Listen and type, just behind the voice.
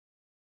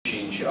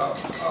shop.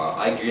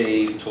 I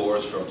gave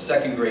tours from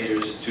second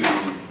graders to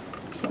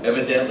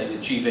evidently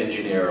the chief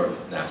engineer of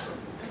NASA.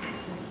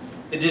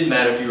 It didn't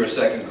matter if you were a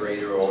second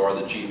grader or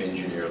the chief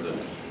engineer of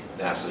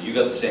the NASA, you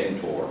got the same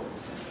tour.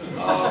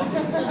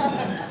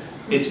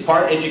 It's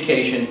part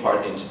education,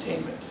 part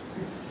entertainment.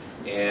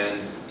 And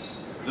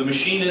the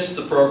machinists,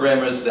 the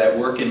programmers that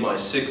work in my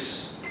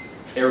 6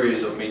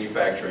 areas of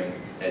manufacturing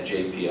at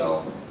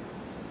JPL,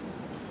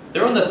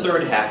 they're on the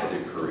 3rd half of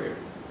their career.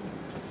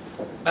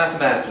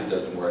 Mathematically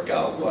doesn't work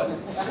out, but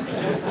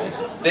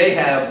they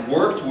have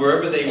worked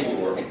wherever they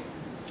were,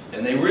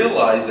 and they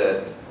realized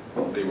that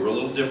they were a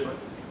little different.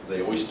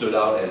 They always stood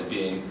out as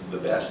being the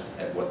best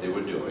at what they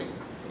were doing,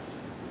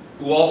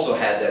 who also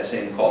had that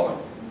same calling.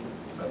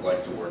 I'd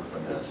like to work for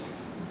NASA.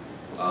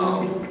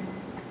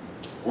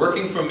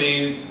 Working for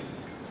me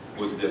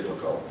was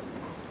difficult.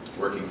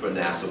 Working for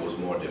NASA was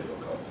more difficult.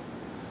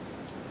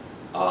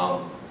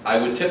 I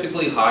would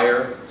typically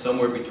hire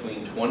somewhere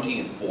between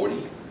 20 and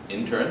 40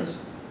 interns,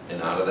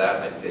 and out of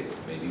that I picked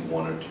maybe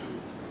 1 or 2.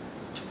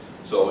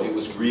 So it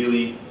was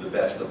really the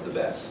best of the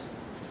best.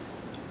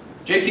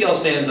 JPL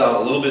stands out a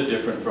little bit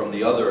different from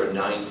the other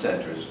 9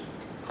 centers.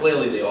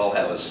 Clearly they all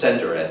have a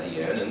center at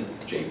the end, and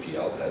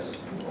JPL has a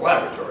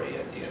laboratory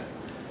at the end.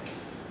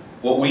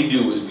 What we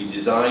do is we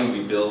design,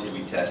 we build,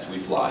 we test, we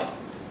fly.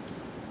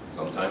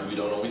 Sometimes we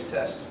don't always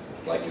test,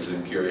 like as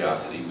in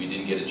Curiosity. We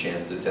didn't get a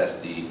chance to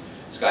test the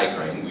sky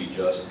crane, we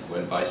just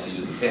went by seat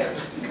of the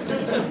pants.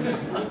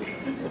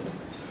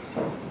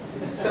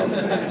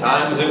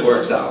 Times it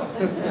works out.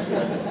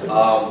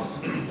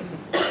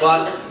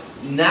 But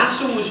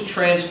NASA was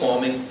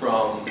transforming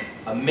from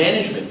a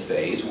management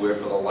phase where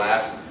for the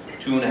last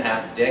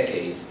 2.5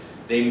 decades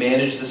they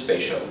managed the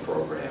space shuttle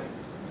program.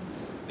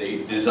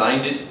 They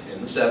designed it in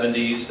the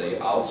 70s, they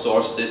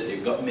outsourced it,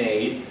 it got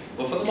made,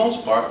 but for the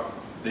most part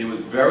there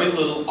was very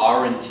little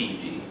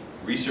R&TD,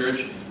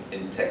 research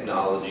and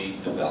technology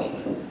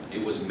development.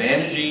 It was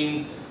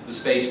managing the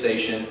space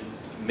station,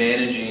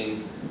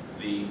 managing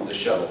the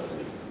shuttle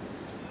fleet.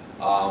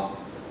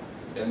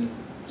 And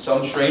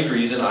some strange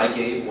reason I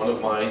gave one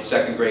of my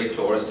second grade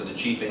tours to the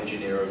chief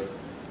engineer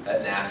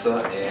at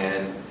NASA,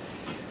 and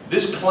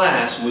this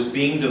class was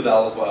being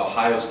developed by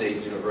Ohio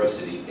State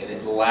University, and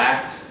it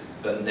lacked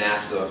the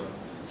NASA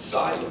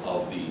side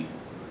of the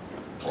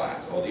class,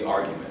 or the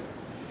argument.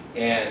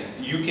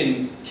 And you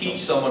can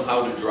teach someone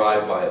how to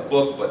drive by a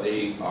book, but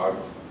they are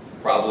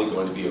probably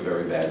going to be a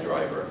very bad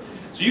driver.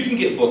 So you can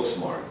get book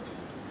smart,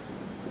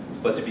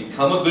 but to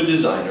become a good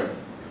designer,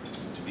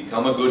 to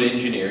become a good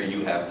engineer,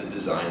 you have to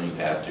design, you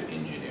have to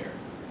engineer.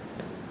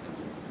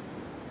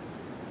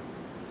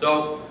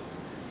 So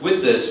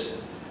with this,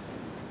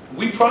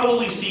 we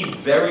probably see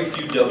very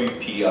few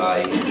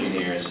WPI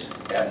engineers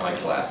at my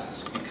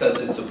classes because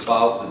it's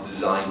about the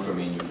design for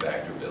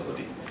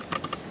manufacturability.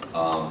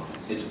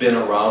 It's been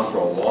around for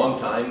a long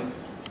time.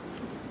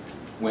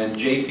 When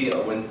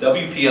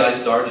WPI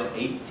started in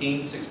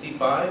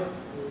 1865,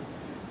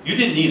 you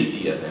didn't need a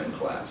DFM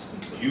class.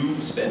 You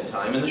spent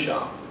time in the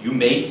shop. You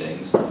made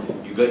things.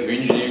 You got your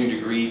engineering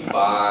degree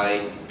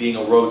by being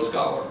a road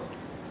scholar,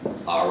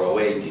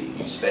 R-O-A-D.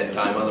 You spent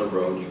time on the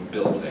road, you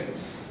built things.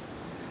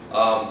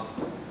 I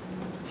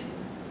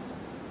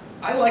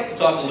like to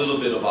talk a little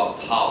bit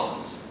about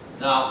tolerance.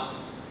 Now,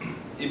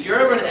 if you're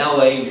ever in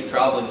LA and you're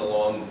traveling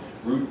along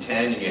Route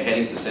 10 and you're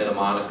heading to Santa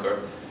Monica,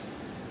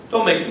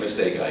 don't make the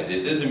mistake I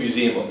did. There's a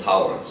Museum of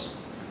Tolerance.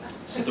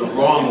 It's the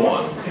wrong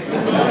one.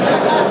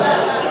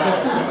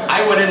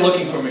 I went in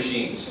looking for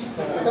machines.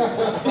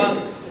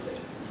 But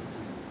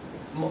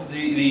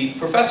the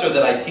professor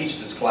that I teach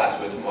this class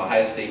with from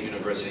Ohio State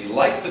University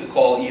likes to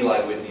call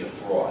Eli Whitney a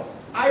fraud.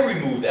 I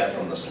removed that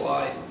from the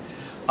slide.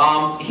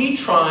 He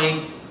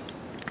tried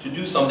to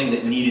do something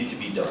that needed to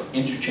be done,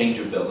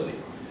 interchangeability.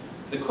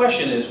 The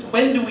question is,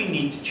 when do we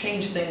need to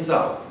change things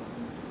out?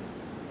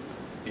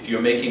 If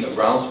you're making a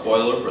ground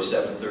spoiler for a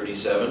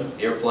 737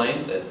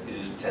 airplane that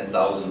is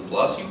 10,000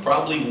 plus, you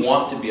probably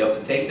want to be able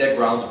to take that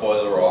ground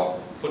spoiler off,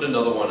 put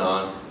another one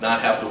on, not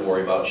have to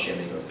worry about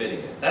shimming or fitting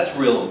it. That's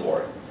real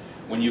important.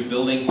 When you're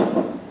building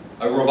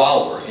a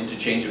revolver,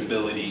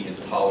 interchangeability and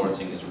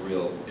tolerancing is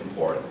real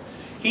important.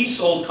 He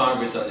sold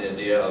Congress on the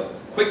idea of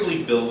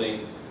quickly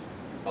building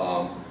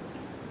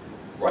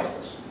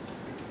rifles.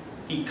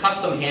 He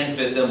custom hand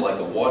fit them like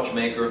a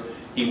watchmaker.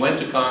 He went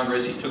to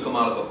Congress, he took them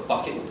out of a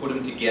bucket and put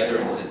them together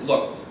and said,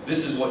 look,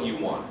 this is what you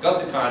want.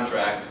 Got the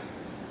contract,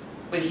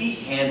 but he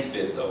hand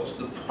fit those.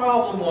 The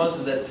problem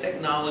was that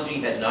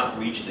technology had not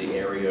reached the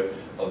area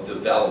of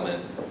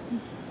development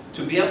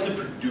to be able to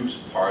produce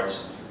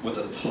parts with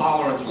a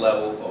tolerance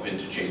level of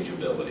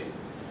interchangeability.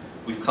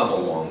 We've come a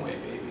long way,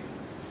 baby.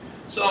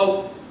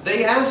 So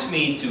they asked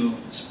me to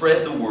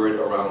spread the word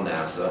around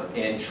NASA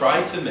and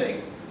try to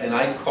make, and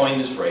I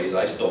coined this phrase,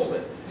 I stole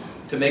it,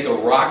 to make a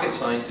rocket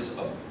scientist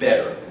a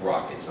better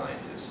rocket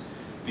scientist.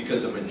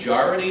 Because the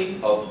majority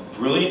of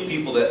brilliant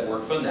people that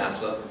work for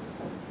NASA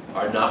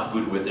are not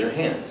good with their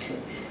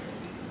hands.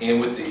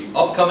 And with the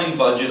upcoming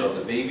budget of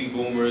the baby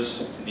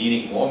boomers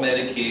needing more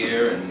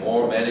Medicare and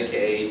more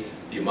Medicaid,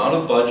 the amount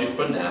of budget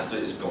for NASA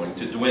is going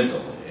to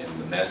dwindle. And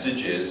the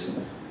message is, you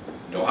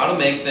know how to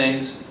make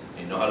things,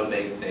 and you know how to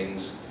make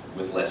things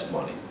with less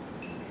money.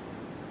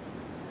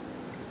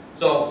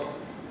 So,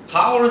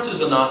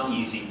 tolerances are not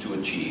easy to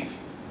achieve.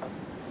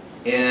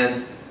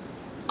 And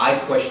I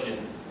question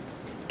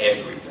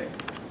everything.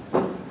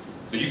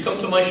 So you come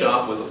to my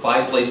shop with a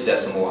 5-place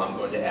decimal, I'm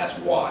going to ask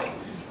why.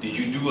 Did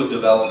you do a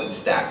development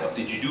stack-up?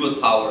 Did you do a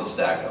tolerance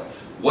stack-up?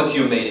 What's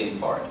your mating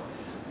part?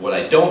 What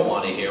I don't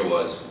want to hear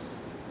was,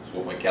 it's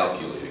what my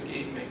calculator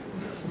gave me.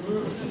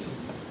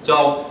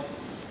 So,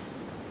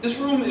 this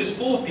room is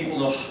full of people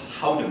who know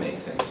how to make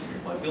things.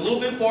 It might be a little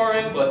bit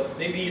boring, but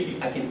maybe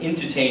I can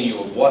entertain you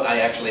of what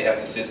I actually have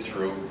to sit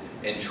through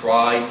and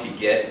try to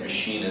get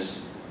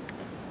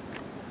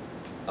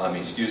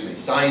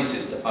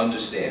scientists to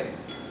understand.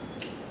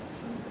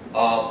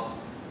 I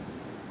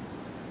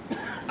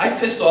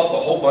pissed off a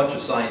whole bunch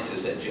of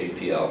scientists at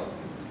JPL.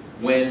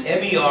 When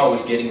MER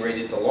was getting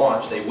ready to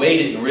launch, they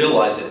waited and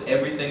realized that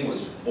everything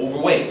was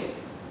overweight.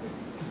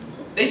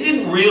 They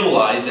didn't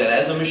realize that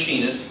as a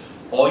machinist,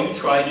 all you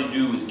try to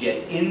do is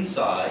get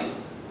inside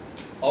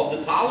of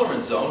the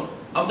tolerance zone.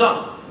 I'm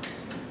done.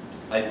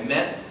 I've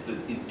met the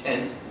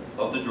intent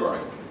of the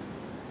drawing.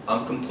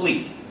 I'm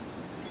complete.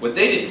 What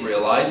they didn't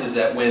realize is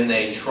that when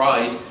they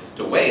tried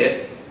to weigh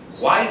it,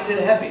 why is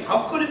it heavy?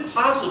 How could it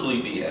possibly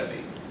be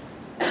heavy?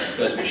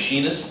 Because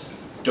machinists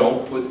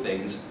don't put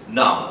things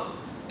nominal.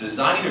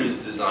 Designers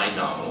design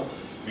nominal.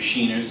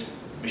 Machinists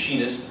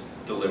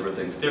deliver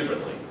things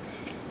differently.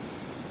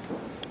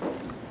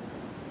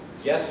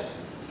 Yes,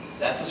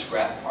 that's a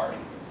scrap part.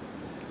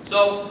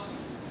 So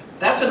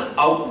that's an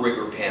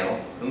outrigger panel.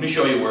 Let me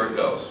show you where it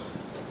goes.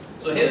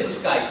 So here's the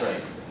sky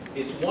crane.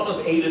 It's one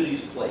of 8 of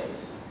these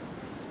plates.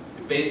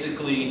 It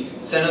basically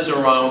centers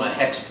around a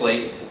hex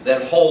plate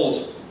that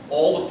holds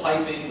all the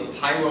piping, the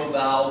pyro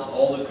valves,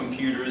 all the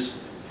computers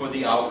for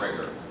the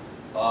outrigger.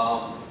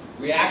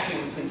 Reaction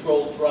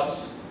control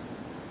thrusters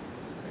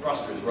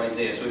right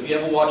there. So if you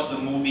ever watch the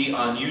movie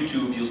on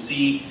YouTube, you'll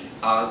see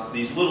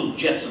these little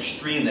jets of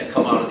steam that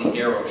come out of the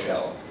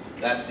aeroshell.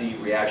 That's the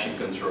reaction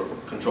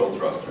control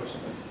thrusters.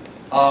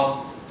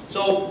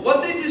 So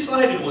what they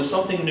decided was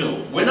something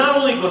new. We're not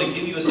only going to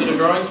give you a set of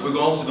drawings, we're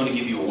also going to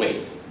give you a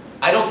weight.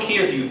 I don't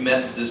care if you've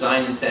met the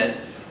design intent.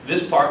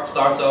 This part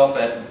starts off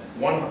at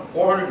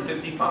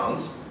 450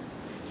 pounds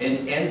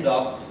and ends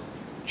up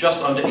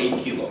just under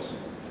 8 kilos.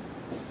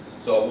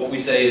 So what we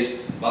say is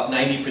about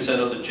 90%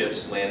 of the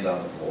chips land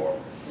on the floor.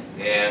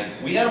 And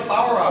we had a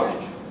power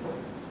outage.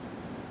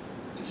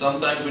 And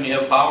sometimes when you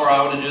have power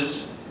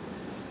outages,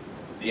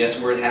 the S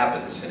word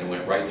happens, and it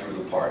went right through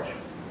the part.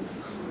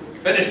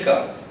 Finish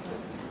cut.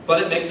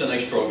 But it makes a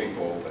nice trophy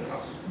for open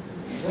house.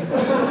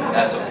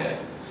 That's okay.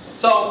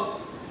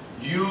 So,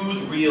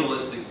 use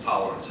realistic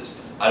tolerances.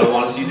 I don't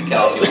want to see the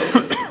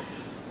calculator.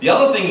 The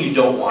other thing you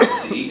don't want to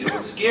see, and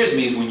what scares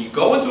me, is when you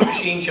go into a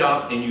machine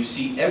shop and you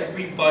see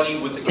everybody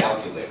with a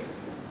calculator.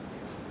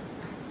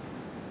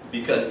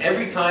 Because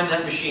every time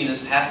that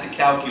machinist has to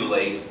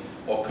calculate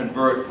or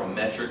convert from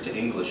metric to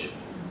English,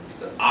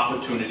 it's an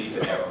opportunity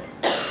for error.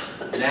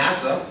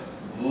 NASA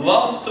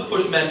loves to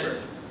push metric.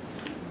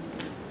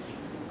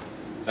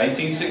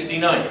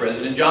 1969,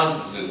 President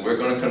Johnson says, we're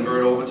going to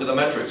convert over to the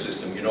metric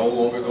system. You're no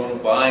longer going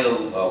to buy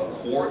a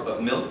quart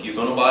of milk, you're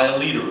going to buy a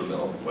liter of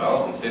milk.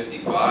 Well, I'm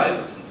 55,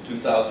 it's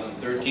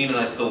 2013, and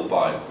I still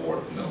buy a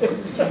quart of milk.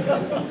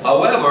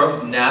 However,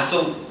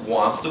 NASA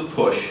wants to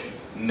push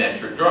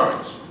metric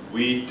drawings.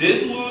 We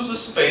did lose a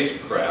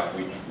spacecraft,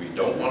 which we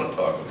don't want to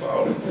talk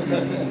about,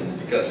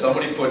 because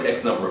somebody put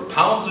X number of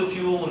pounds of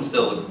fuel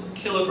instead of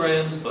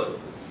kilograms, but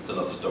it's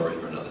another story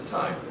for another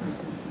time.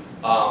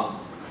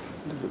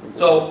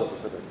 So,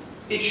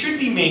 it should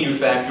be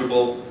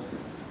manufacturable,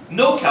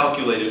 no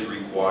calculators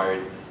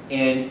required,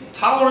 and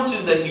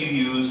tolerances that you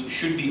use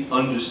should be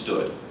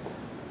understood.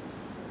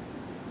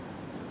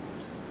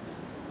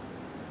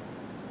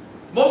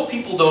 Most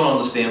people don't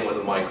understand what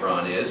a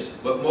micron is,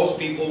 but most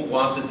people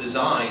want to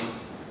design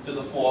to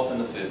the 4th and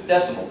the 5th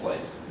decimal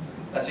place.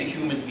 That's a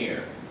human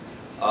hair.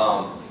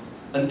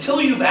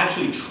 Until you've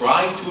actually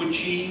tried to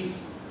achieve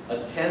a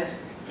 10th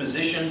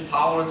position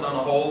tolerance on a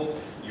whole,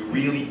 you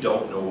really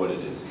don't know what it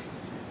is.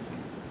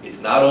 It's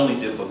not only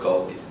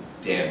difficult, it's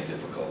damn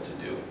difficult to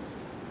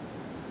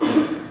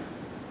do.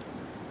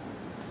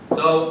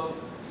 So,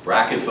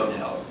 bracket from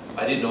hell.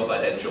 I didn't know if I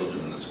had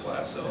children in this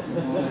class, so.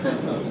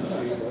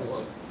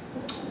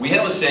 We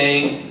have a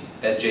saying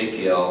at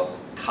JPL,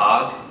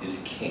 cog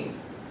is king.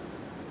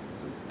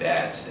 It's a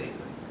bad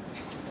statement.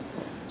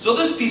 So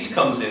this piece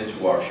comes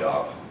into our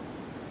shop,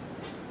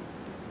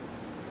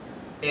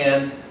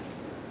 and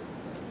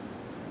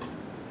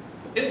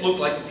it looked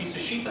like a piece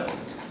of sheet metal.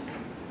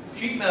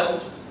 Sheet metal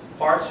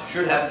parts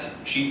should have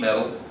sheet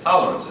metal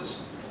tolerances.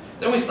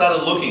 Then we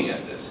started looking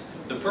at this.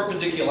 The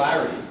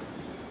perpendicularity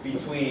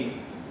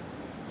between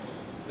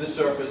this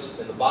surface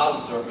and the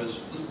bottom surface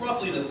was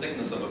roughly the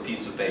thickness of a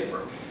piece of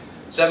paper.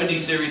 70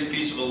 series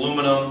piece of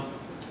aluminum,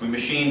 we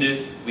machined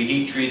it, we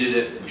heat treated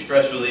it, we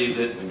stress relieved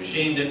it, we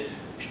machined it,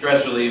 we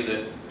stress relieved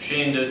it,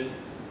 machined it.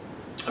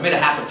 I made a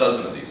half a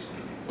dozen of these.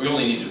 We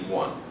only needed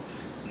one.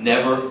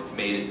 Never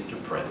made it to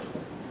print.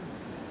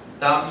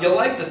 Now, you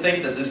like to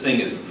think that this thing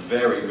is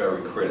very,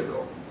 very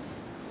critical.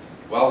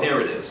 Well, here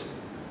it is.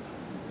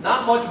 It's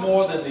not much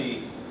more than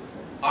the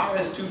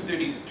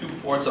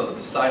RS-232 ports on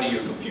the side of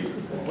your computer,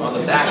 on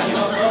the back of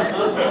your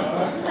computer.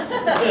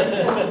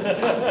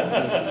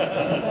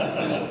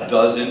 This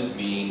doesn't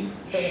mean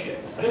shit.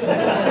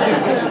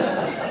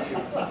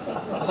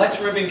 Flex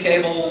ribbon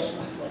cables,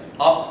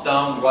 up,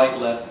 down, right,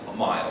 left, a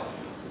mile.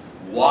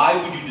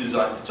 Why would you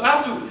design? So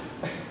how to,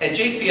 at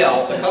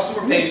JPL, the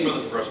customer pays for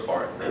the first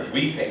part.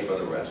 We pay for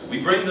the rest. We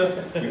bring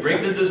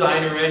the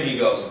designer in, he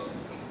goes,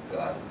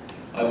 God,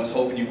 I was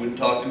hoping you wouldn't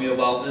talk to me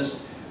about this.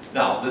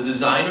 Now, the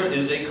designer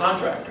is a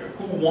contractor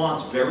who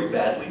wants very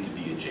badly to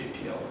be a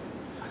JPL.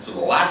 So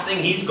the last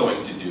thing he's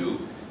going to do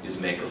is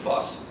make a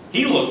fuss.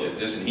 He looked at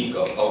this and he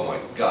goes, oh my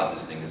God,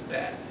 this thing is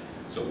bad.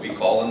 So we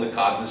call in the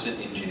cognizant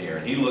engineer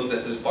and he looked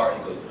at this part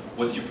and he goes,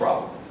 what's your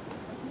problem?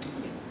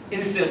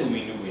 Instantly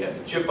we knew we had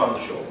the chip on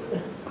the shoulder.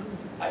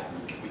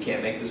 We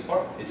can't make this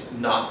part. It's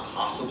not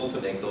possible to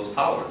make those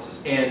tolerances.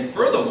 And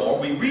furthermore,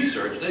 we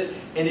researched it,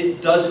 and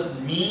it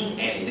doesn't mean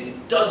anything.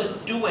 It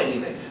doesn't do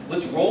anything.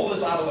 Let's roll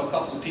this out of a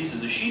couple of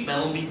pieces of sheet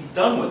metal and be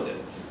done with it.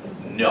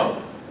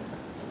 No.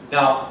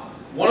 Now,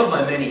 one of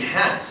my many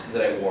hats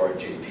that I wore at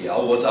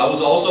JPL was I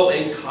was also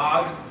a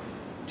COG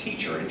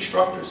teacher,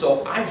 instructor.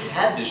 So I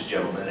had this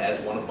gentleman as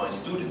one of my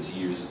students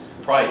years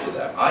prior to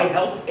that. I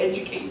helped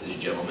educate this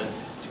gentleman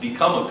to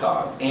become a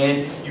COG.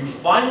 And you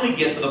finally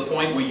get to the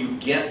point where you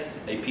get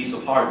a piece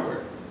of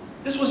hardware.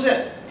 This was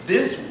it.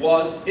 This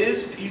was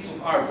his piece of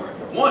hardware.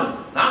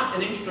 One, not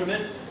an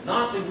instrument,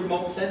 not the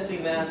remote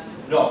sensing mask.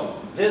 No,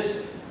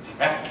 this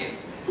bracket.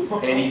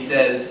 And he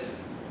says,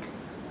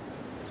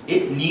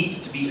 it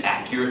needs to be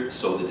accurate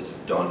so that it's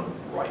done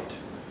right.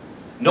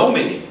 No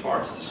mating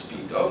parts to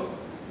speak of.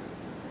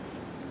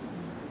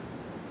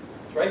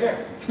 It's right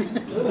here.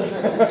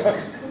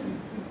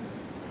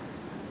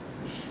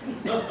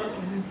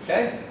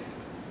 Okay?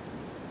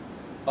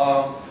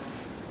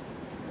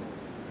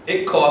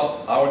 It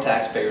cost our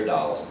taxpayer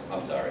dollars,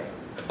 I'm sorry,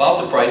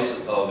 about the price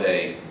of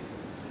a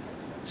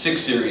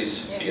 6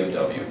 Series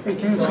BMW.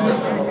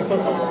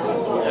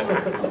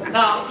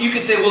 Now, you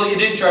could say, well, you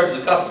didn't charge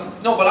the customer.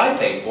 No, but I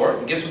paid for it,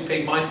 and guess who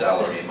paid my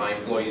salary and my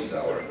employee's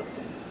salary?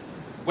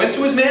 Went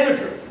to his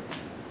manager.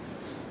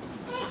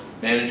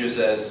 Manager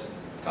says,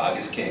 COG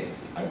is king.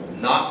 I will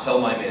not tell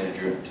my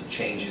manager to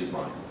change his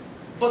mind.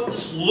 But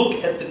just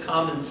look at the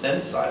common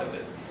sense side of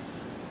it.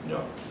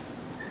 No.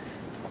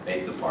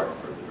 Make the part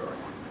for the drawing.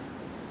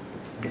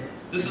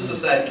 This is a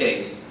sad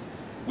case.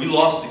 We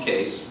lost the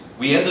case.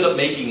 We ended up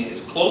making it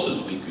as close as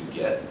we could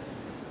get.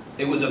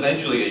 It was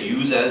eventually a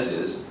use as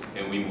is,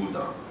 and we moved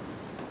on.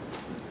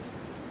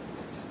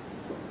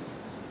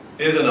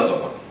 Here's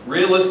another one.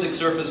 Realistic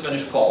surface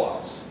finish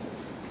callouts.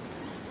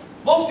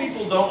 Most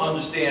people don't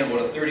understand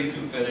what a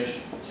 32 finish,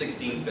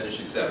 16 finish,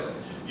 etc.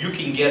 You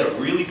can get a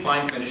really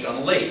fine finish on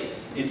a lathe.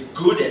 It's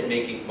good at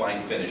making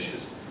fine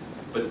finishes.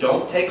 But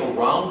don't take a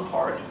round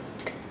part,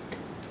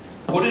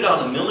 put it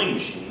on a milling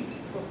machine,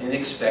 and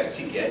expect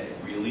to get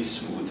really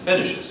smooth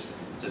finishes.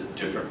 It's a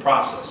different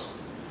process.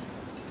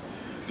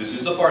 This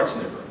is the fart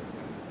sniffer.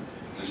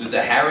 This is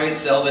the Harriet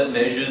cell that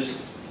measures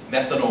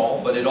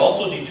methanol, but it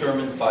also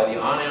determines by the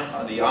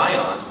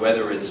ions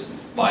whether it's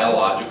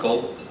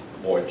biological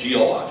or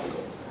geological.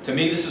 To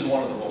me, this is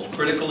one of the most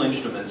critical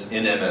instruments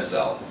in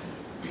MSL.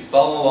 We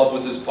fell in love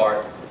with this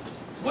part.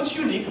 What's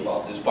unique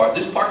about this part?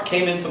 This part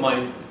came into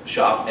my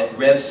shop at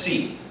Rev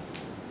C,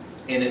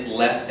 and it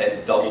left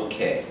at double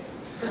K.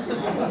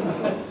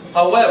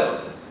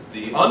 However,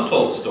 the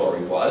untold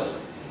story was,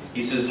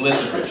 he says,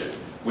 listen, Richard,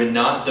 we're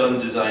not done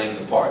designing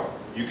the part.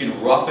 You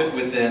can rough it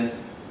within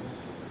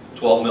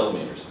 12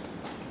 millimeters.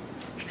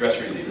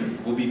 Stress reliever.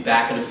 We'll be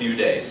back in a few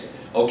days.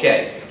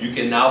 Okay, you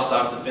can now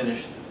start to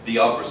finish the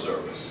upper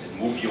surface and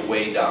move your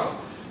way down.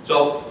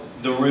 So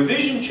the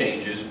revision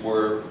changes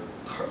were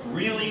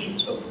really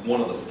one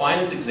of the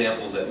finest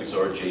examples that we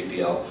saw at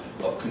JPL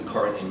of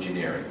concurrent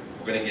engineering.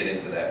 We're going to get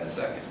into that in a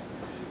second.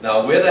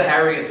 Now, where the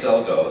Harriet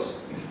cell goes,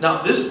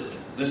 now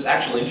this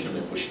actual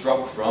instrument was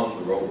struck from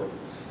the rover.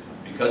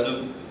 Because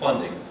of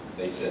funding,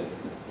 they said,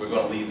 we're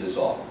going to leave this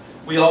off.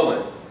 We all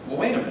went, well,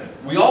 wait a minute.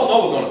 We all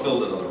know we're going to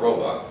build another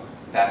robot.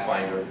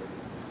 Pathfinder,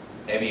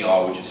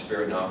 MER, which is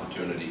Spirit and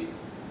Opportunity,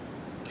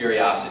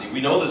 Curiosity.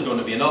 We know there's going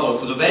to be another one,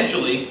 because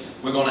eventually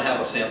we're going to have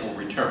a sample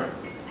return.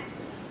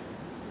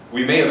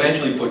 We may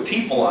eventually put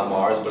people on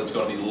Mars, but it's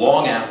going to be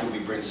long after we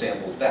bring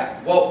samples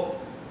back. Well,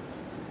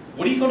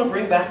 what are you going to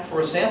bring back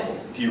for a sample?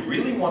 Do you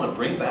really want to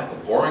bring back a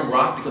boring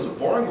rock? Because a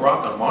boring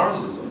rock on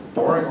Mars is a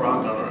boring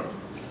rock on Earth.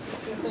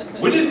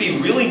 Wouldn't it be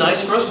really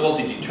nice, first of all,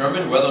 to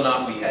determine whether or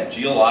not we had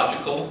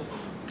geological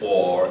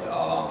or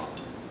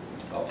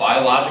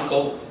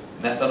biological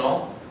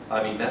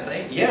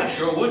methane? Yeah,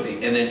 sure it would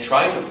be. And then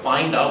try to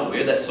find out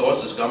where that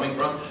source is coming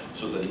from,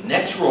 so the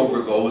next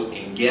rover goes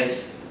and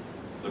gets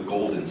the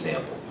golden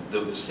sample,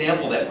 the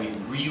sample that we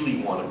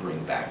really want to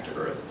bring back to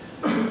Earth.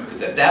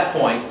 Because at that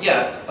point,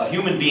 yeah, a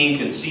human being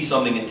can see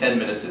something in 10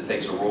 minutes that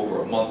takes a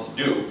rover a month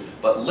to do,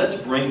 but let's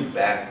bring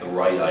back the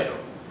right item.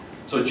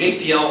 So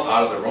JPL,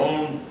 out of their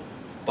own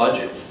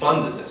budget,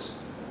 funded this.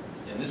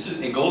 And this is,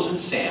 it goes in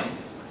SAM,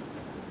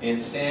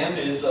 and SAM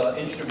is an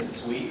instrument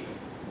suite,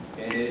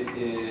 and it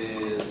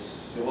is,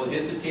 well,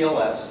 here's the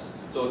TLS,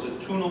 so it's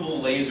a tunable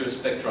laser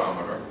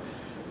spectrometer,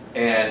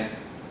 and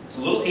it's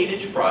a little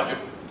 8-inch project,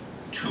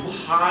 2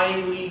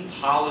 highly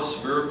polished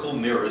spherical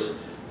mirrors.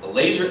 The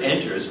laser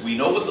enters, we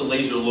know what the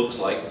laser looks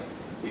like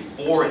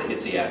before it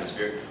hits the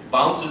atmosphere,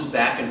 bounces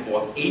back and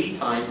forth 80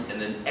 times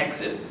and then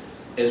exit,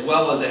 as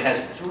well as it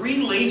has 3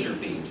 laser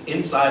beams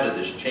inside of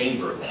this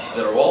chamber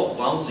that are all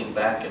bouncing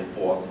back and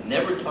forth,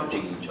 never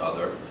touching each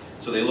other.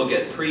 So they look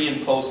at pre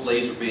and post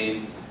laser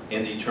beam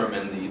and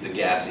determine the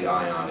gas, the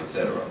ion,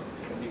 etc.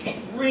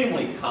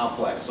 Extremely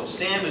complex. So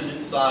SAM is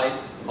inside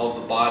of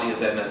the body of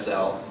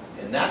MSL,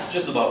 and that's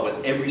just about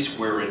what every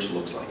square inch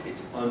looks like.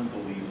 It's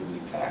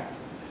unbelievably packed.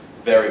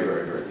 Very,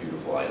 very, very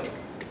beautiful item.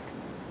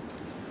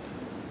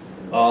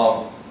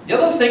 The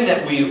other thing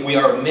that we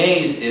are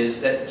amazed is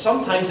that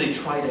sometimes they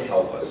try to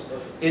help us.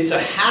 It's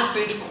a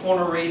 1/2-inch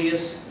corner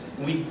radius.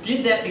 We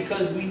did that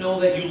because we know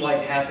that you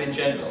like 1/2-inch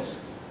end mills.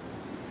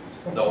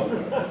 No,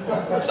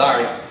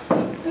 sorry.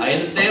 I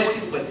understand what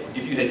you, but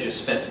if you had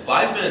just spent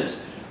 5 minutes,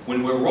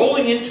 when we're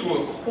rolling into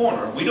a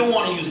corner, we don't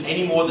want to use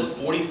any more than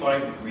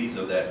 45 degrees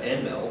of that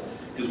end mill,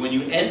 because when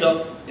you end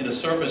up in a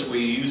surface where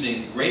you're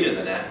using greater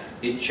than that,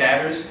 it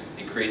chatters,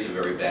 it creates a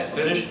very bad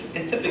finish,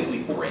 and typically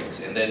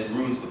breaks, and then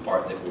ruins the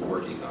part that we're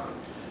working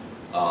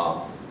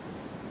on.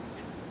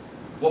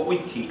 What we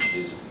teach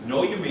is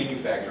know your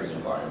manufacturing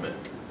environment,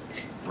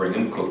 bring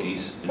them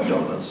cookies and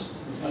donuts,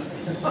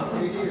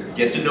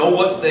 get to know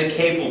what they're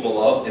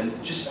capable of, and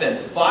just spend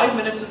 5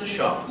 minutes in the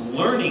shop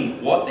learning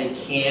what they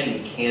can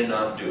and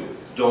cannot do.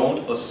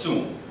 Don't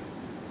assume.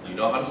 You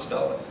know how to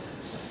spell it.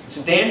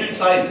 Standard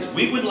sizes.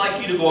 We would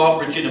like you to go out,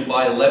 Richard, and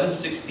buy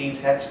 11/16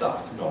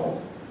 headstock. No.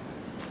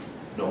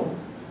 No.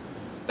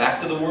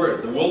 Back to the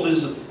word. The world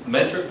is,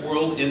 metric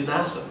world is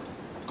NASA.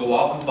 Go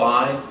out and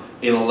buy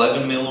an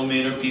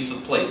 11mm piece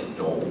of plate.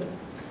 No.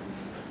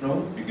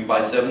 No. You can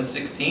buy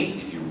 7/16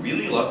 if you're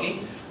really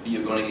lucky.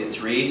 You're going to get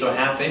 3/8 or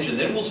 1/2 inch, and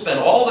then we'll spend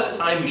all that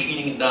time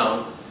machining it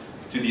down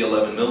to the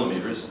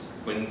 11mm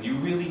when you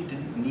really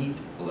didn't need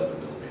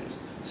 11mm.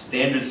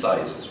 Standard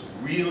sizes.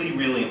 Really,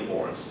 really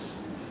important.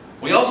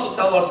 We also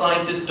tell our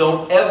scientists,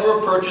 don't ever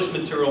purchase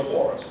material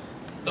for us.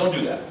 Don't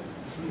do that.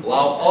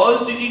 Allow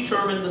us to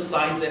determine the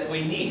size that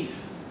we need.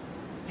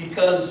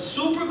 Because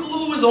super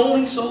glue is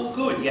only so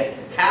good. You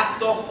have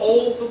to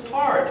hold the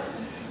part.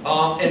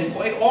 And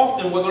quite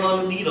often we're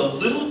going to need a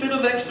little bit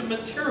of extra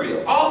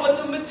material. Oh, but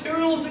the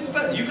material is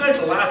expensive. You guys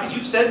are laughing.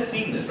 You've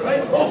seen this,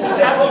 right? This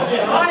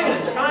happens time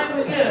and time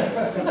again.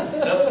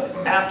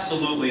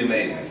 Absolutely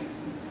amazing.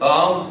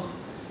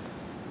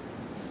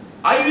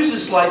 I use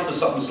this slide for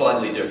something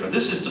slightly different.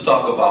 This is to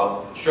talk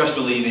about stress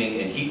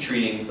relieving and heat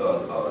treating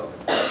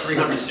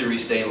 300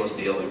 series stainless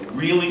steel. It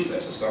really,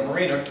 as a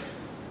submariner,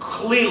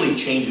 clearly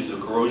changes the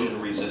corrosion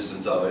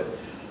resistance of it.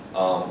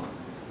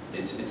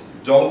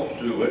 Don't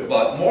do it,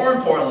 but more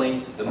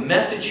importantly, the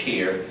message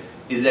here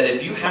is that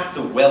if you have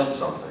to weld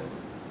something,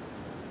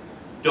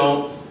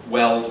 don't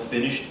weld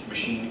finished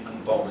machined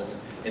components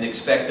and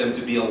expect them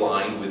to be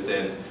aligned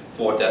within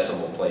 4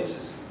 decimal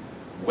places.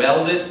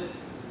 Weld it,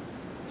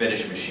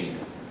 finish machine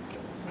it.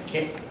 I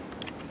can't,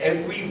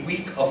 every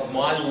week of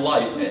my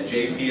life at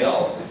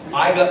JPL,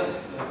 I got,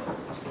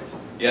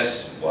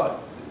 yes, what?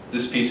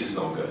 This piece is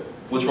no good.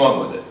 What's wrong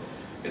with it?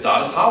 It's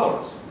out of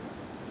tolerance.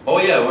 Oh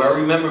yeah, well, I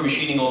remember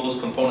machining all those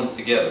components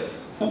together.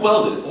 Who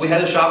welded it? We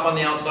had a shop on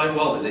the outside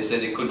welded. They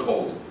said they couldn't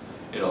hold,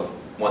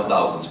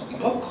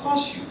 1,000. Of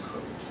course you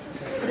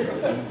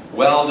could.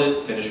 Weld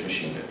it, finish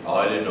machine it. Oh,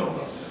 I didn't know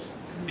about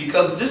that.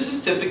 Because this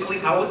is typically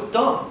how it's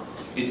done.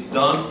 It's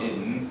done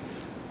in,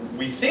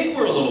 we think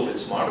we're a little bit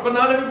smarter, but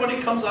not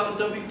everybody comes out of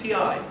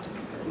WPI.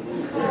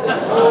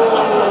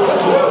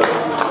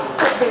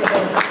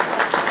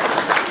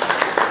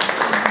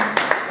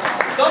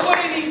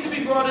 Somebody needs to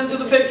be brought into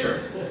the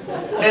picture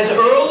as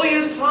early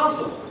as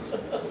possible.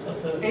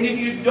 And if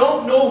you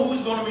don't know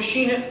who's going to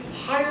machine it,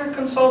 hire a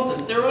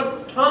consultant. There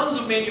are tons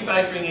of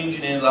manufacturing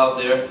engineers out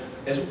there,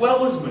 as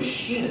well as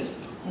machinists,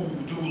 who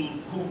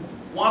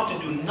want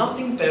to do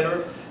nothing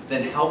better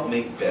than help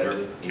make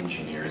better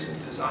engineers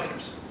and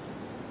designers.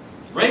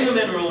 Bring them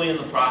in early in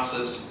the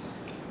process,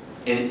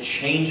 and it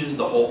changes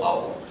the whole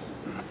outlook.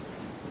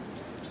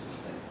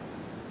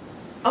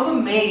 I'm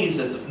amazed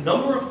at the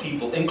number of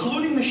people,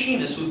 including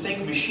machinists, who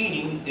think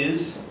machining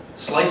is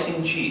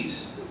slicing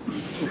cheese.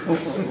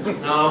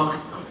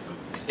 Now,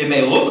 it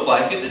may look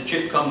like it, the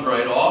chip comes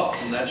right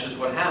off, and that's just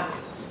what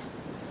happens.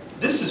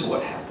 This is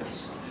what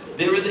happens.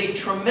 There is a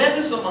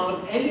tremendous amount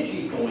of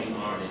energy going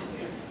on in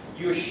here.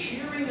 You're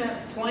shearing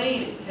that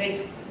plane, it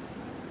takes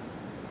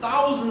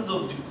thousands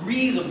of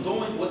degrees of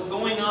what's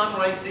going on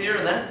right there,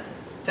 and that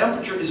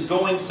temperature is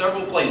going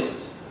several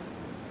places.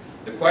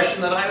 The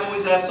question that I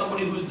always ask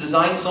somebody who's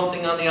designed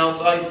something on the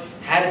outside,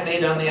 had it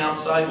made on the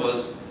outside,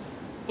 was,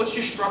 What's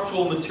your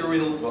structural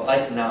material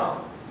like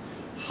now?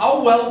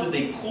 How well did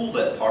they cool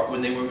that part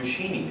when they were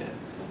machining it?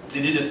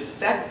 Did it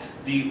affect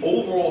the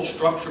overall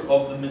structure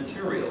of the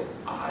material?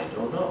 I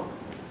don't know.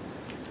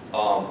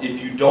 If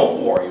you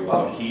don't worry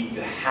about heat,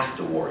 you have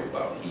to worry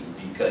about heat,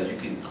 because you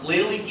can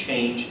clearly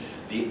change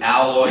the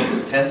alloy,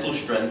 the tensile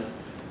strength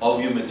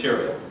of your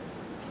material.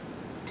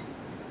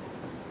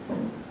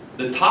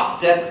 The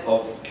top deck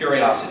of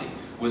Curiosity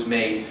was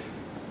made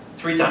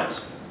 3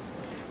 times.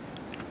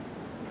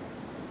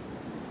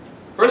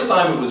 First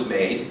time it was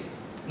made,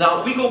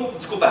 now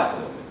let's go back a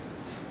little bit.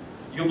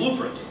 Your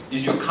blueprint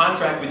is your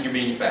contract with your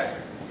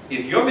manufacturer.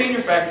 If your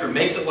manufacturer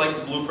makes it like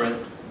the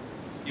blueprint,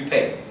 you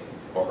pay him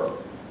or her.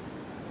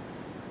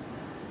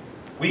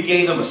 We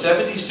gave them a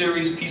 70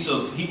 series piece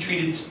of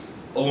heat-treated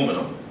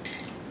aluminum,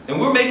 and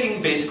we're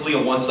making basically a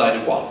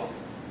one-sided waffle.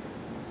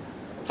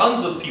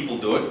 Tons of people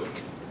do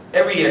it.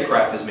 Every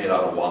aircraft is made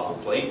out of waffle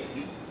plate,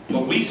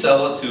 but we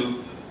sell it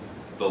to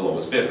the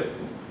lowest bidder,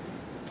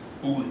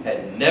 who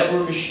had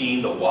never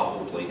machined a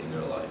waffle plate in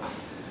their life.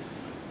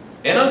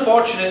 And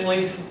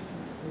unfortunately,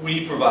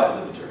 we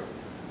provided the material.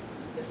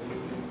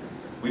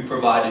 We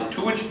provided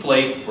 2-inch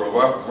plate for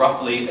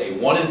roughly a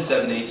 1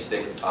 7/8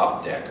 thick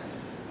top deck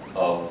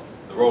of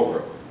the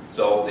Rover.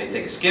 So they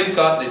take a skim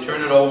cut, they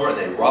turn it over, and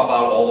they rough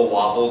out all the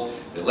waffles.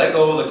 They let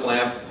go of the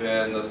clamp,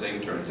 and the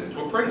thing turns into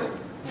a Pringle.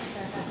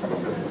 A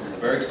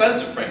very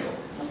expensive Pringle.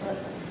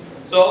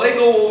 So they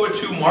go over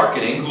to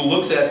marketing, who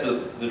looks at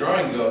the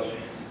drawing and goes,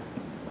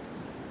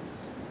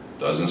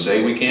 doesn't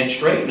say we can't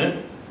straighten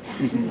it.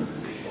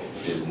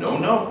 There's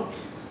no,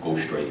 go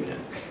straighten it.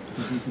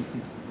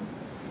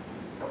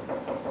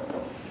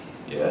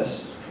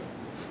 Yes.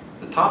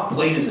 The top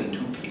plate is in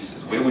 2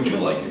 pieces. Where would you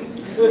like it?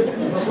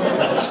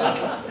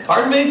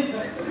 Pardon me?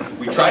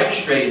 We tried to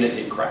straighten it,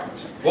 it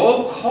cracked.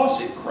 Well, of course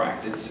it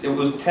cracked. It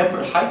was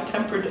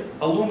high-tempered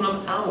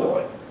aluminum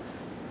alloy.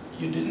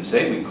 You didn't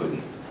say we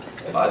couldn't.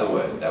 By the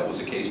way, that was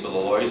the case for the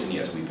lawyers, and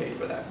yes, we paid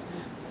for that.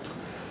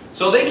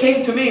 So they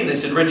came to me and they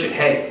said, Richard,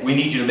 hey, we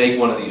need you to make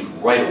one of these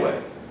right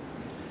away.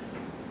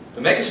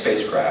 To make a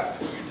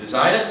spacecraft, you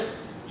design it,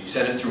 you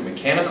send it through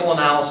mechanical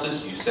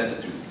analysis, you send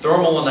it through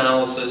thermal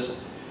analysis,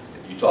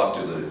 you talk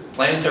to the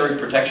planetary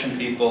protection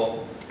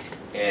people,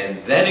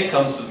 and then it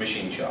comes to the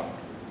machine shop.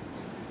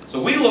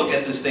 So we look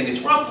at this thing,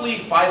 it's roughly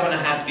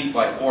 5.5 feet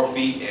by 4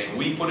 feet, and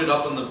we put it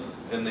up on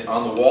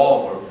the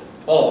wall, or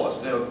all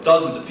of us,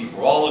 dozens of people,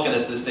 we're all looking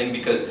at this thing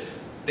because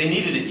they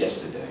needed it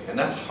yesterday, and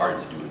that's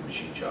hard to do in a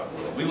machine shop.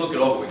 We look it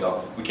over, we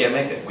go, we can't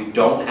make it. We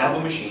don't have a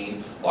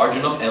machine, large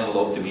enough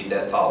envelope to meet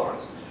that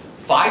tolerance.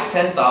 5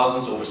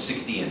 10,000s over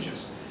 60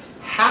 inches.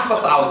 Half a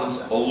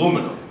thousand's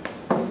aluminum.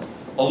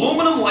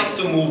 Aluminum likes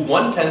to move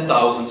 1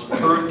 10,000th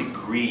per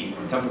degree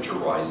temperature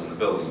rise in the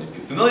building. If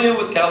you're familiar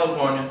with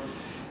California,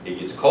 it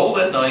gets cold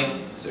at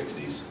night,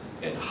 60s,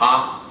 and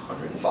hot,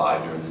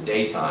 105 during the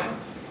daytime.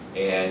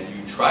 And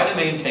you try to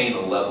maintain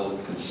a level,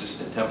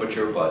 consistent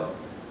temperature, but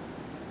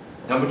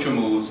temperature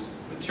moves,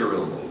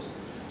 material moves.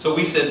 So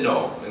we said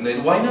no, and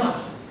then why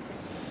not?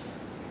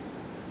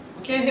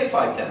 We can't hit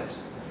 5 10s.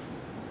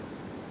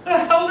 How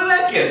the hell did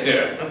that get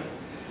there?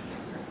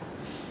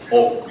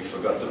 Oh, we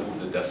forgot to move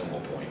the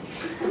decimal point.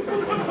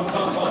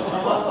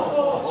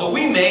 So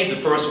we made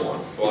the first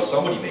one, or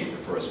somebody made the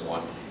first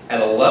one,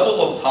 at a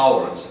level of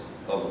tolerance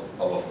of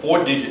a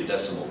 4-digit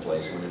decimal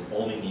place when it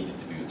only needed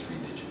to be a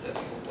 3-digit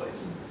decimal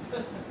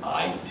place.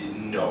 I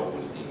didn't know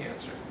was the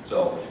answer.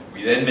 So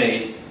we then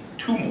made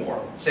 2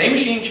 more. Same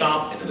machine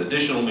shop and an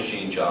additional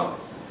machine shop.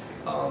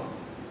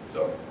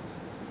 So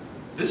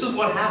this is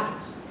what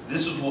happens.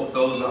 This is what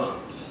goes on.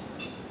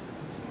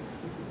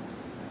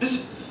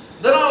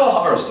 They're not all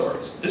horror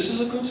stories. This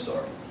is a good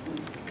story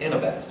and a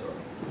bad story.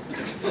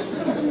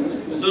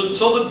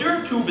 So the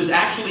dirt tube is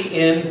actually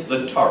in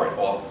the turret,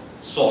 or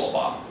soft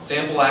spot.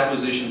 Sample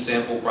acquisition,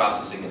 sample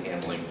processing, and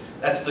handling.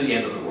 That's the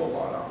end of the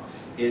robot arm.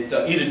 It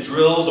either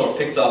drills or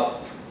picks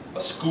up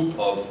a scoop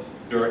of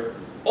dirt.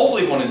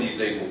 Hopefully one of these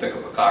days we'll pick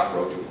up a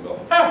cockroach and we'll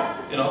go,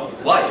 ah, you know,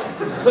 life.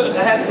 That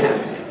hasn't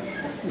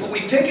happened. But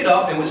we pick it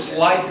up and it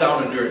slides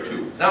down a dirt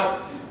tube.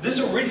 Now, this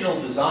original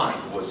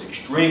design was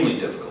extremely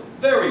difficult.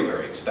 Very,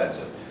 very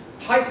expensive.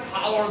 Tight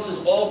tolerances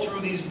all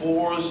through these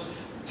bores,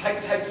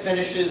 tight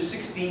finishes,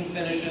 16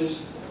 finishes,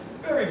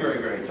 very,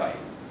 very, very tight.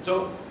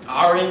 So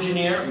our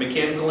engineer,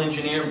 mechanical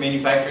engineer,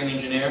 manufacturing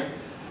engineer,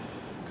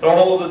 got a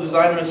hold of the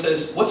designer and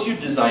says, what's your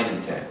design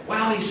intent?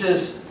 Well, he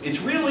says, it's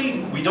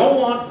really, we don't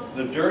want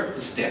the dirt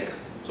to stick,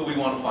 so we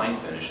want a fine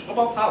finish. What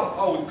about tolerance?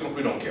 Oh,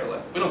 we don't care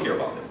that. We don't care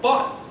about it.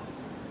 But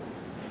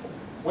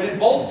when it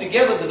bolts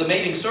together to the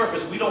mating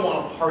surface, we don't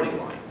want a parting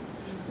line.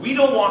 We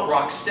don't want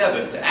rock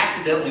 7 to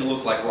accidentally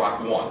look like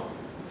rock 1.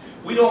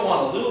 We don't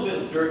want a little bit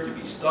of dirt to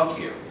be stuck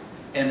here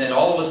and then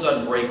all of a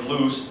sudden break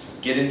loose,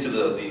 get into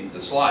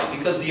the slide.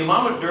 Because the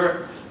amount of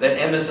dirt that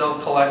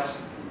MSL collects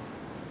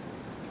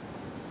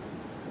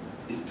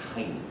is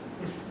tiny.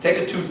 Take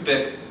a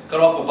toothpick, cut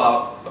off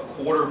about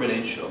 1/4 of an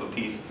inch of a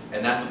piece,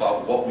 and that's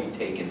about what we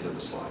take into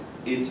the slide.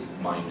 It's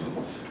minute.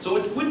 So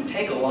it wouldn't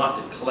take a lot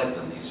to collect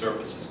on these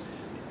surfaces.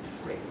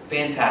 Great,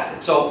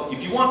 fantastic. So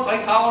if you want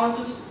tight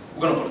tolerances,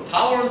 we're going to put a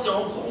tolerance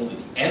zone, so only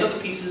the end of the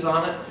piece is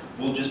on it.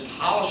 We'll just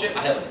polish it.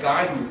 I have a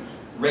guy who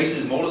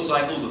races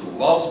motorcycles and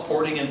loves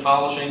porting and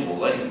polishing. We'll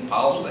let him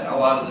polish the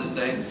hell out of this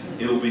thing.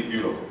 It'll be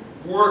beautiful.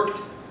 Worked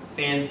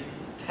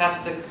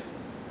fantastic,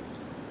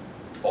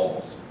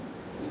 almost.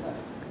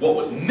 What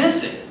was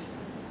missing?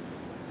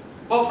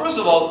 Well, first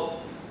of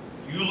all,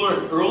 you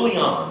learn early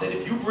on that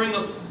if you bring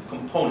a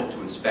component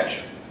to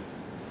inspection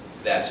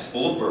that's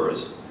full of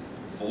burrs,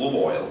 full of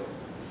oil,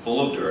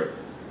 full of dirt,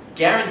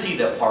 guaranteed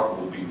that part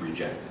will be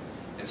rejected.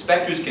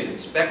 Inspectors can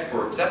inspect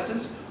for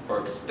acceptance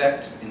or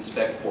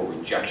inspect for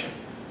rejection.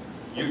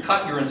 You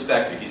cut your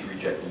inspector, he's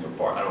rejecting your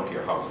part. I don't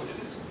care how good it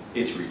is.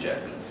 It's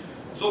rejected.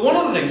 So one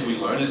of the things we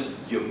learn is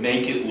you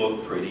make it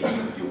look pretty,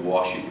 you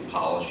wash it, you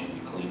polish it,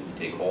 you clean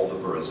it, you take all the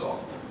burrs off.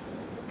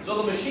 So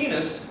the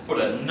machinist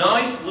put a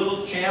nice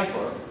little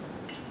chamfer,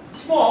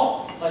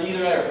 small, on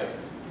either area.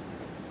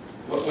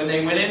 When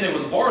they went in there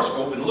with a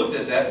borescope and looked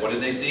at that, what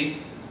did they see?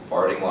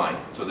 Parting line.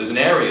 So there's an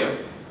area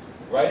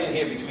right in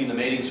here between the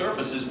mating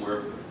surfaces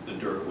where the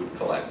dirt would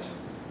collect.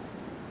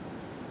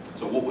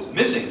 So what was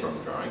missing from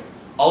the drawing,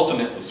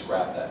 ultimately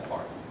scrapped that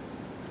part.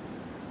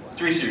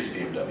 3 Series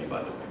BMW,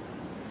 by the way.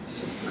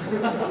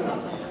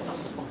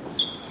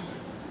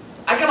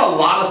 I got a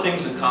lot of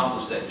things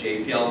accomplished at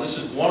JPL. This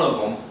is one of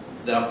them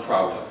that I'm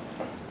proud of.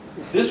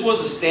 This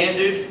was a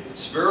standard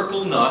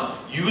spherical nut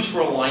used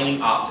for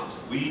aligning optics.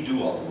 We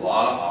do a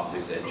lot of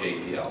optics at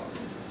JPL.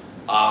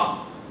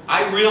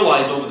 I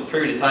realized over the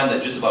period of time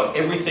that just about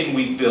everything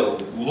we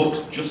build looks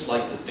just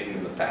like the thing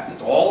in the past.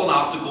 It's all an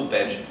optical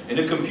bench and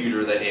a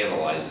computer that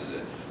analyzes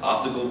it.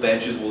 Optical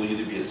benches will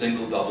either be a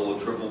single, double, or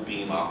triple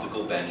beam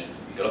optical bench.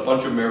 You got a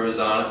bunch of mirrors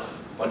on it,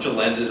 a bunch of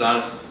lenses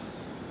on it,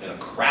 and a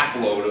crap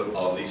load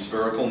of these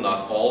spherical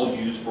nuts, all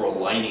used for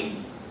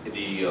aligning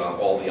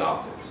all the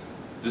optics.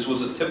 This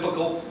was a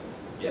typical,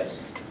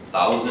 yes,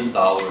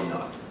 $1,000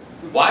 nut.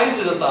 Why is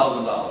it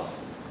 $1,000?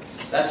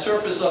 That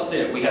surface up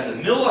there, we had the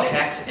Miller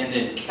hex and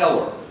then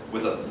Keller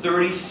with a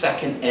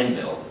 32nd end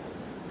mill.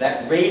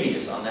 That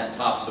radius on that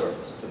top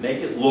surface to make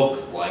it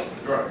look like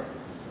the drawing.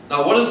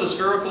 Now what does a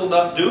spherical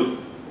nut do?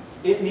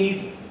 It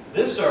needs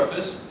this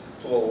surface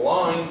to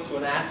align to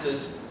an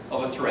axis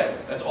of a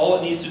thread. That's all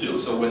it needs to do.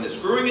 So when they're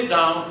screwing it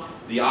down,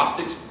 the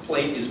optics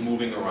plate is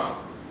moving around.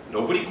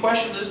 Nobody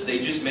questioned this, they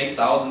just make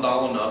 $1,000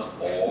 nuts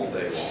all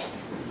day long.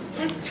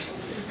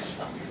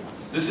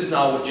 This is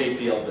now what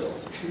JPL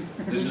builds.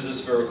 This is a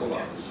spherical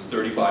nut. This is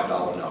a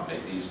 $35 nut.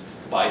 Make these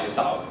by the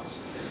thousands.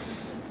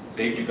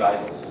 Saved you guys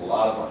a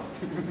lot of money.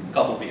 A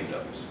couple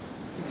BMWs.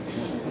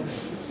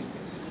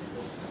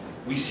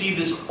 We see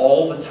this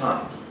all the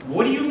time.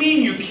 What do you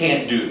mean you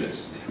can't do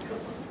this?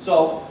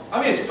 So,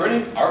 I mean, it's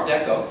pretty, Art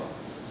Deco.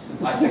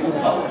 I picked it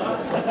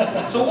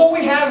up. So what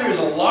we have here is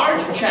a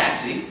large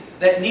chassis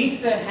that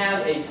needs to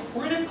have a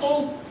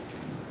critical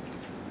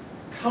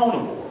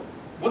counterboard.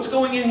 What's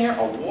going in here?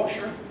 A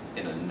washer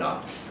and a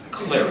nut.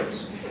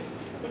 Clearance.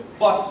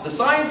 But the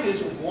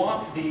scientists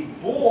want the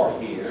bore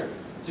here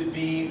to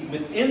be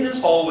within this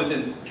hole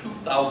within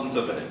 0.02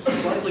 of an inch,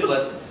 slightly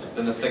less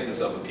than the thickness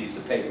of a piece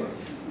of paper.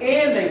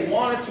 And they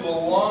want it to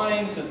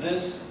align to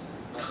this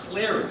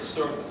clearance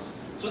surface.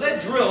 So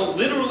that drill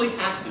literally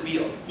has to be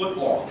a foot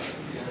long.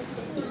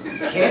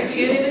 Can't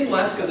be anything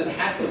less because it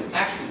has to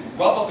actually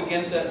rub up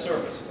against that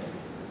surface.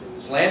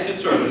 Slanted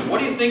surface. What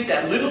do you think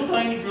that little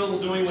tiny drill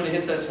is doing when it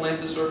hits that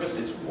slanted surface?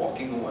 It's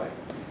walking away.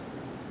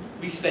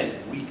 We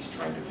spent weeks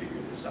trying to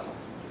figure this out.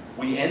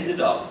 We ended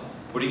up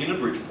putting in a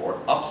Bridgeport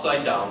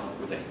upside down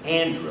with a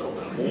hand drill,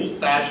 an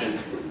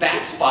old-fashioned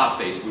back spot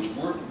face, which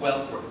worked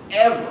well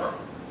forever,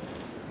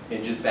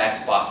 and just back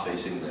spots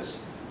facing this.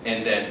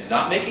 And then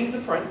not making the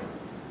print.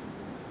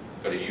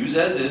 Got to use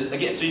as is.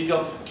 Again, so you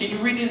go, can you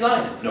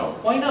redesign it? No.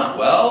 Why not?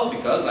 Well,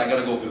 because I got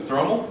to go through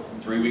thermal,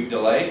 3-week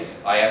delay.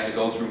 I have to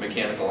go through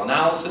mechanical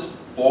analysis,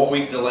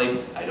 4-week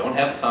delay. I don't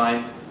have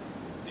time.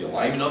 The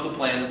alignment of the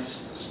planets.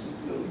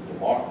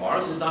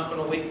 Mars is not going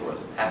to wait for us.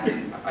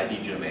 I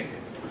need you to make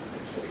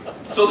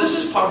it. So this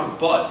is part of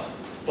BUD.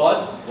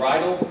 BUD,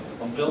 bridal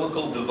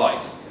umbilical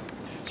device.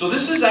 So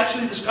this is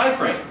actually the sky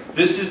crane.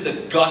 This is the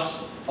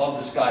guts of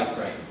the sky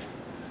crane.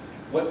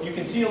 What you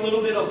can see a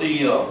little bit of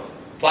the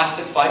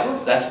plastic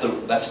fiber. That's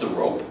the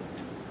rope.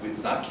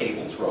 It's not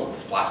cable, it's rope.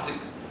 It's plastic,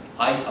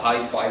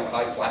 high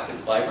plastic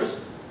fibers.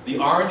 The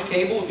orange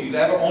cable. If you've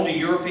ever owned a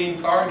European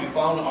car and you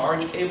found an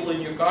orange cable in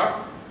your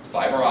car, it's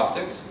fiber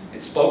optics.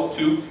 It spoke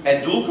to,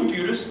 had dual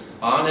computers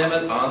on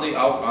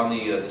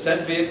the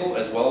descent vehicle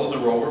as well as a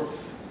rover.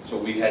 So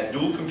we had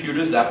dual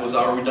computers, that was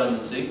our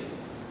redundancy.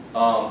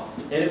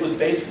 And it was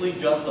basically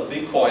just a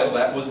big coil.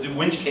 That was the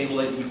winch cable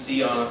that you'd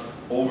see on an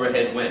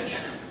overhead winch.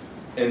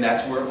 And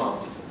that's where it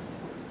mounted.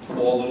 4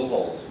 little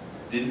holes.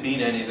 Didn't mean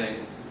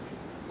anything.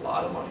 A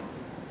lot of money.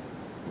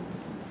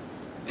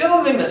 The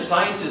other thing that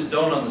scientists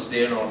don't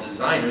understand, or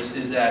designers,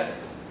 is that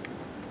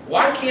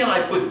why can't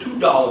I put 2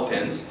 dollar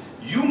pins,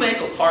 you make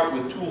a part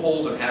with 2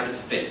 holes and have it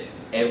fit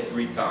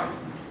every time?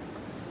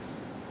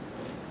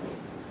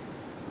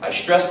 I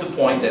stress the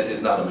point that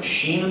there's not a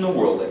machine in the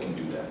world that can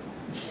do that.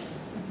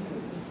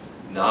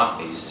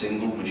 Not a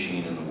single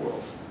machine in the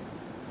world.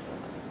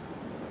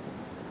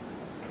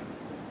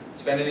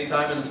 Spend any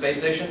time in the space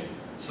station?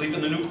 Sleep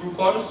in the new crew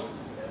quarters?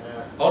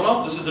 Yeah. Oh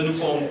no, this is the new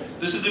phone.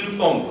 This is the new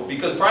phone booth.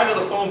 Because prior to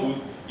the phone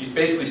booth, you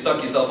basically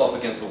stuck yourself up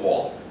against the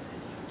wall.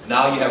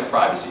 Now you have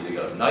privacy. You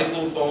got a nice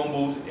little phone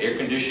booth, air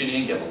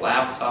conditioning, you have a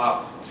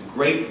laptop. It's a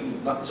great,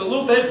 it's a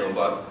little bedroom,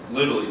 but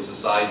literally it's the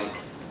size.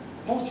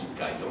 Most of you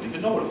guys don't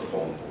even know what a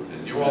phone booth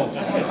is. You're all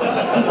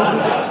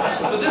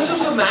but this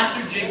was a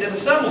master jig that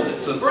assembled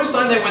it. So the first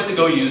time they went to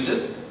go use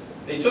this,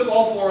 they took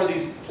all 4 of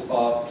these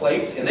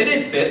plates, and they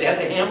didn't fit. They had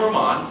to hammer them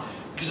on,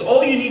 because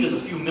all you need is a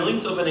few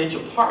millionths of an inch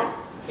apart,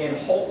 and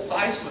hold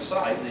size for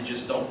size, they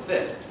just don't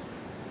fit.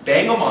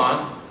 Bang them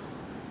on.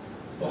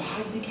 Well, how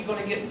do you think you're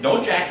going to get?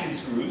 No jacking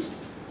screws.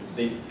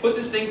 They put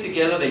this thing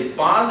together, they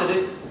bonded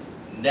it,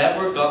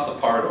 never got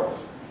the part off.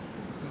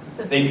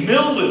 They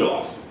milled it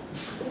off.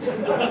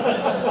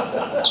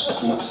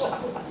 Oops.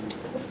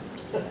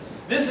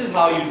 This is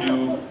how you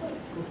do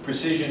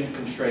precision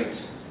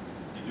constraints.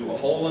 You do a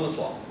hole in a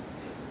slot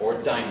or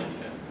a diamond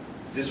pin.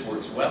 This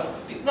works well.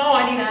 No,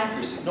 I need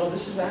accuracy. No,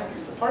 this is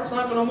accurate. The part's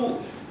not going to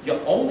move. You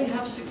only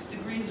have 6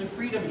 degrees of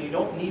freedom and you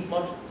don't need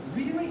much.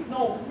 Really?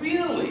 No,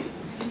 really.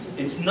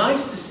 It's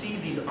nice to see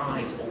these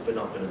eyes open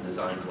up in a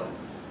design class.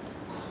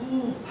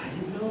 Cool, I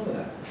didn't know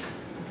that.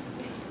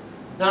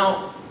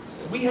 Now,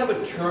 we have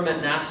a term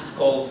at NASA, it's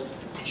called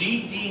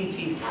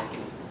GD&T happy.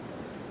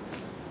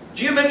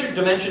 Geometric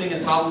dimensioning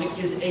and tolerance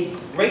is a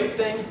great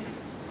thing,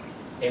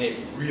 and it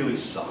really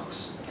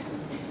sucks.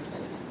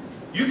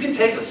 You can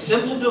take a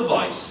simple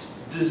device,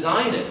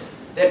 design it,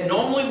 that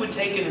normally would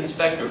take an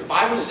inspector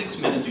 5 or 6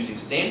 minutes using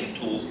standard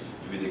tools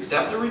to either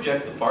accept or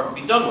reject the part and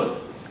be done with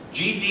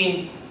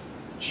it.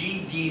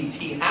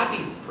 GD&T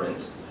happy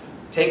prints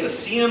take a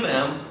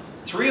CMM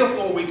 3 or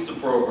 4 weeks to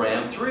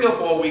program, 3 or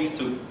 4 weeks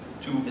to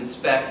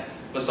inspect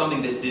for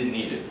something that didn't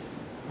need it.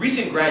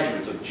 Recent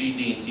graduates of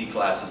GD&T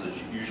classes are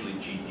usually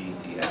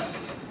GD&T happy.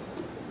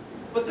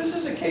 But this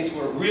is a case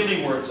where it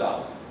really works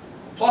out.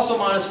 Plus or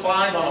minus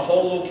 5 on a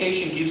whole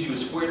location gives you a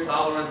square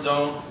tolerance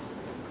zone.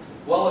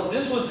 Well, if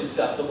this was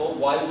acceptable,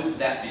 why would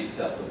that be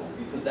acceptable?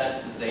 Because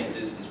that's the same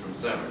distance from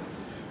center.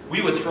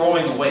 We were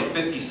throwing away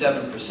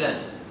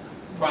 57%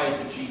 prior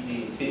to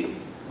GD&T.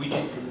 We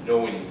just didn't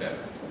know any better.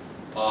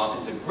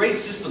 It's a great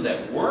system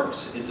that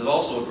works. It's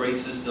also a great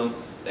system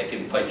that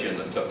can bite you in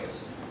the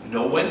tuchus.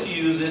 Know when to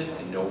use it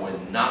and know when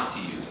not to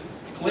use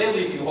it.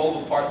 Clearly, if you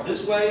hold the part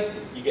this way,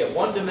 you get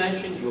one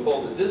dimension. You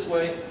hold it this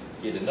way,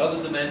 you get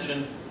another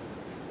dimension.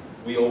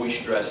 We always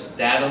stress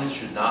datums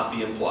should not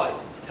be implied.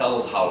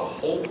 Tell us how to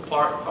hold the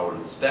part, how to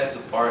inspect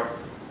the part,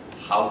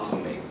 how to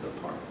make the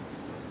part.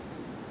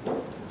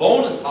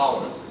 Bonus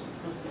tolerances,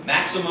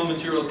 maximum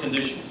material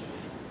conditions.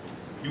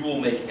 You will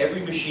make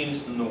every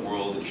machinist in the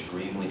world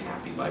extremely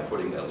happy by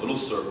putting that little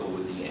circle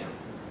with the amp.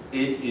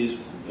 It is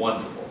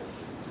wonderful.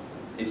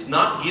 It's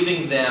not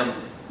giving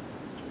them,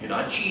 you're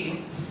not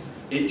cheating,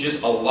 it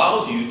just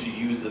allows you to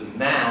use the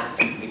math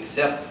to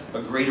accept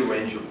a greater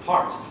range of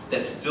parts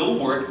that still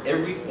work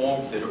every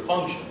form, fit, or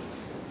function.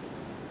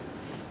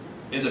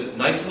 Here's a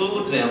nice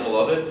little example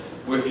of it,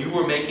 where if you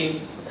were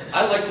making,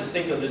 I like to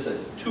think of this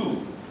as a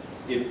tube.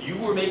 If you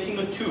were making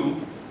a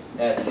tube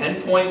at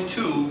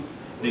 10.2,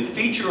 the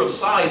feature of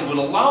size would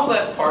allow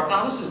that part,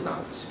 now this is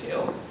not to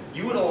scale,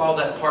 you would allow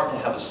that part to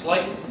have a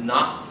slight,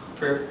 not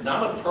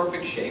a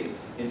perfect shape,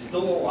 and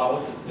still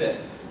allow it to fit.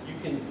 You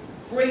can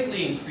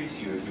greatly increase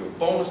your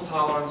bonus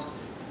tolerance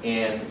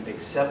and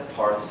accept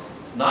parts.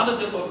 It's not a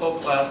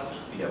difficult class.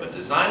 If you have a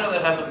designer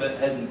that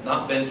has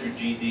not been through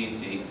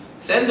GD&T,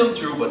 send them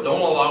through, but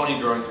don't allow any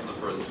drawings for the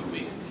first 2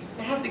 weeks.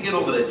 They have to get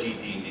over that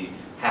GD&T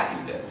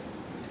happy bit.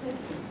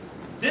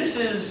 This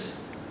is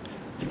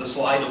the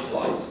slide of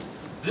slides.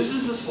 This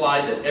is a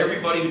slide that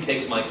everybody who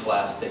takes my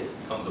class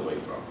comes away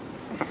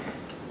from.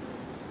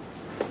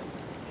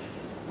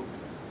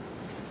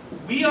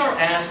 We are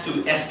asked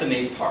to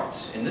estimate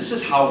parts, and this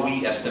is how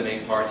we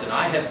estimate parts, and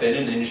I have been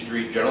in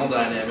industry, General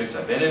Dynamics,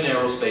 I've been in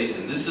aerospace,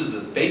 and this is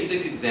the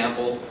basic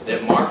example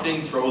that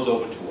marketing throws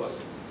over to us.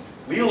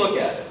 We look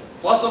at it,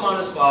 plus or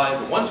minus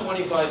 5,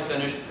 125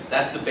 finish,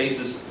 that's the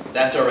basis,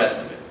 that's our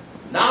estimate.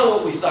 Now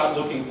what we start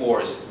looking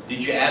for is,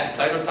 did you add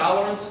tighter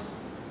tolerance?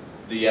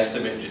 The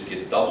estimate just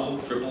gets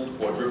doubled, tripled,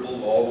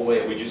 quadrupled, all the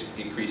way, we're just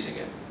increasing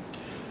it.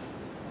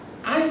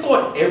 I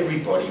thought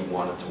everybody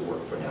wanted to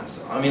work for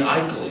NASA. I mean,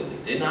 I clearly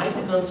didn't. I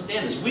didn't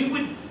understand this. We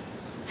would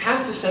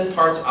have to send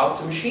parts out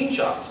to machine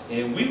shops,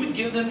 and we would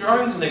give them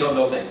drawings, and they go,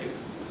 no, thank you.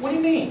 What do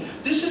you mean?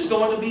 This is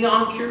going to be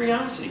on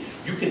curiosity.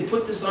 You can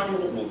put this on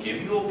your wall. We'll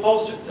give you a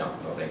poster. No,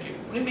 no, thank you.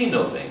 What do you mean,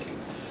 no, thank you?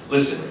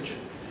 Listen, Richard,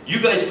 you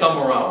guys come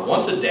around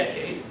once a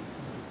decade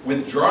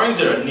with drawings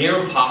that are near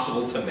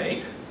impossible to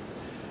make.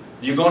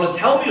 You're going to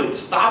tell me to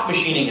stop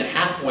machining it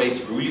halfway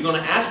through. You're going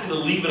to ask me to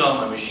leave it on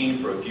my machine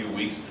for a few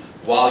weeks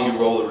while you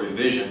roll a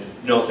revision.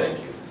 No, thank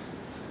you.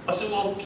 I said, well,